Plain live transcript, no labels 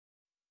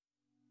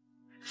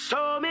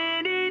So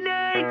many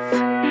nights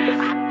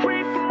I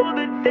pray for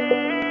the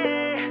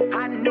day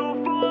I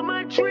know for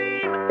my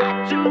dream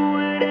I do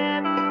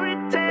whatever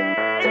it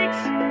takes.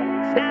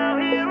 Now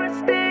here I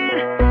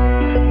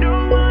stand,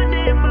 no one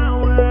in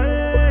my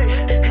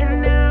way,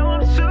 and now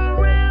I'm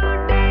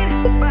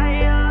surrounded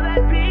by all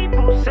that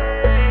people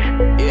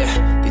say.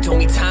 Yeah, they told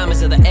me time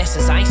is of the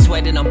essence. I ain't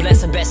sweating, I'm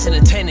blessing, best in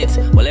attendance.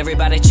 Well,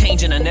 everybody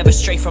changing, I never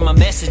stray from my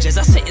messages.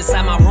 I sit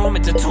inside my room,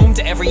 it's attuned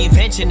to every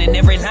invention and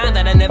every line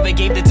that I never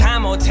gave the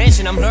time or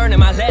attention. I'm learning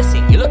my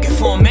lesson. You're looking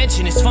for a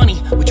mention. It's funny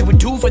what you would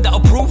do for the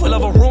approval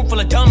of a room full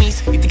of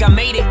dummies. You think I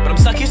made it, but I'm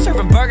stuck here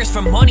serving burgers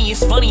for money.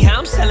 It's funny how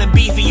I'm selling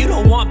beef and you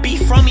don't want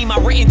beef from me. My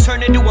written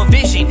turned into a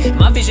vision,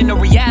 my vision a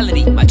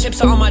reality. My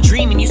chips are on my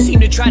dream and you seem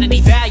to try to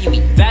devalue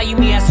me. Value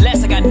me as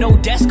less, I got no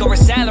desk or a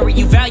salary.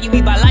 You value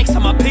me by likes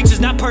on my pictures,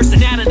 not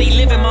personality.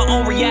 Living my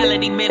own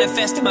reality,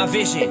 manifesting my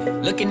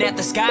vision. Looking at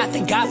the sky,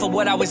 thank God for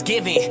what I was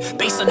given.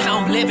 Based on how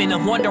I'm living,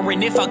 I'm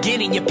wondering if I'll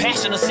get in. Your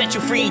passion will set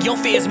you free, your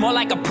fear is more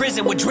like a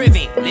prison we're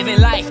driven. Living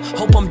life,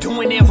 hope I'm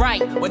doing it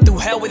right. Went through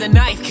hell with a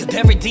knife, killed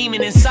every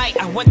demon in sight.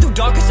 I went through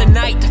darkest of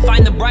night to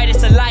find the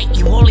brightest of light.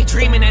 You only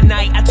dreaming at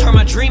night, I turn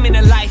my dream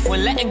into life.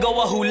 When letting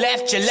go of who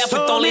left, you're left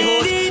with only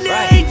who's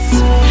right.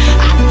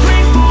 I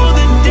pray for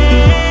the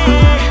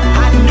day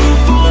I knew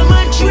for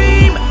my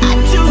dream I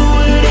do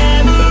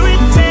whatever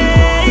it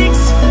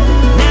takes.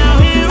 Now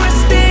here I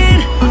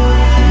stand,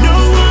 no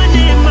one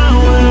in my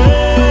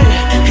way,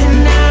 and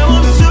now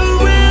I'm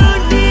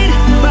surrounded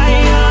by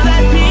all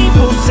that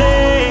people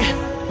say.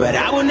 But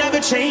I will never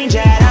change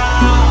at all.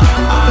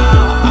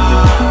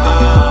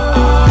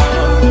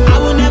 I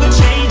will never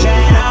change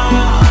at all.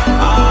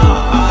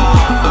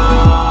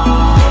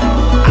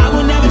 I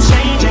will never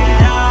change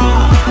at all.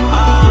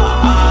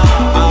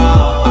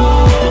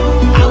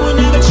 I will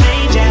never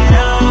change at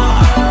all.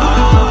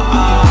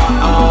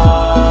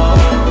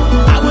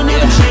 I will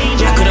never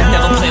change at all. I could have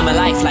never planned my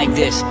life like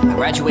this. I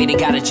graduated,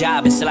 got a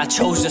job, and still I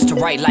chose just to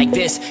write like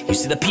this. You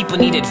see, the people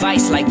need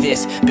advice like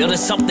this. Building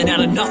something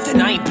out of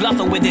nothing, I ain't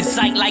bluffing with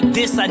insight like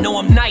this. I know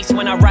I'm nice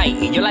when I write,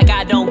 and you're like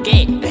I don't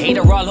get. A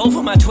hater all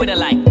over my Twitter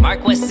like,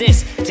 Mark, what's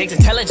this? It takes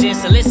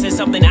intelligence to listen,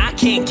 something I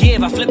can't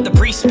give. I flip the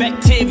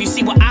perspective, you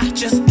see what I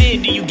just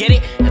did, do you get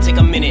it? I take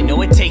a minute,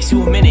 no it takes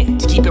you a minute.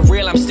 To keep it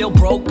real, I'm still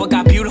broke, but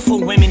got beautiful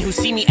women who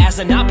see me as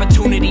an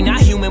opportunity.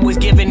 Not human, was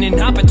given an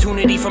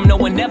opportunity from no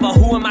one ever.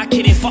 Who am I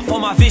kidding? Fuck for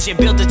my vision,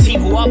 built a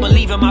team who all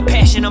believe in my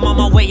passion. I'm on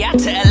my way out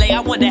to LA,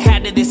 I wonder how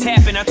did this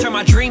happen? I turned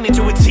my dream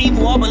into a team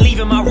who all believe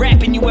in my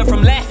rap. And you went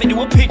from laughing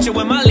to a picture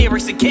with my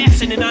lyrics and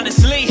caption. And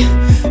honestly,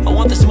 I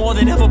want this more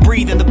than ever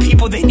breathing. The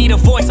people, they need a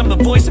voice, I'm the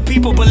voice of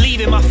people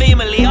believing. My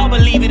family, all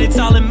believe it, it's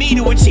all in me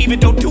to achieve it.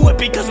 Don't do it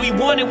because we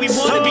want it, we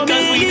want it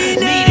because we need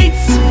it.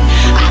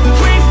 I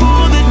pray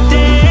for the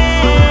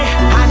day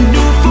I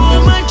knew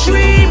for my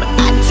dream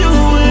I do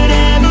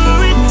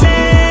whatever it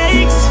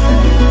takes.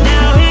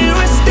 Now here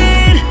I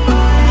stand,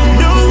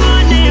 no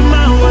one in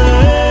my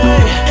way,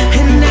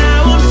 and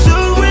now I'm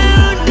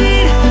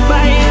surrounded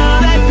by all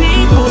that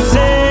people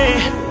say.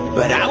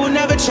 But I will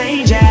never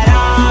change.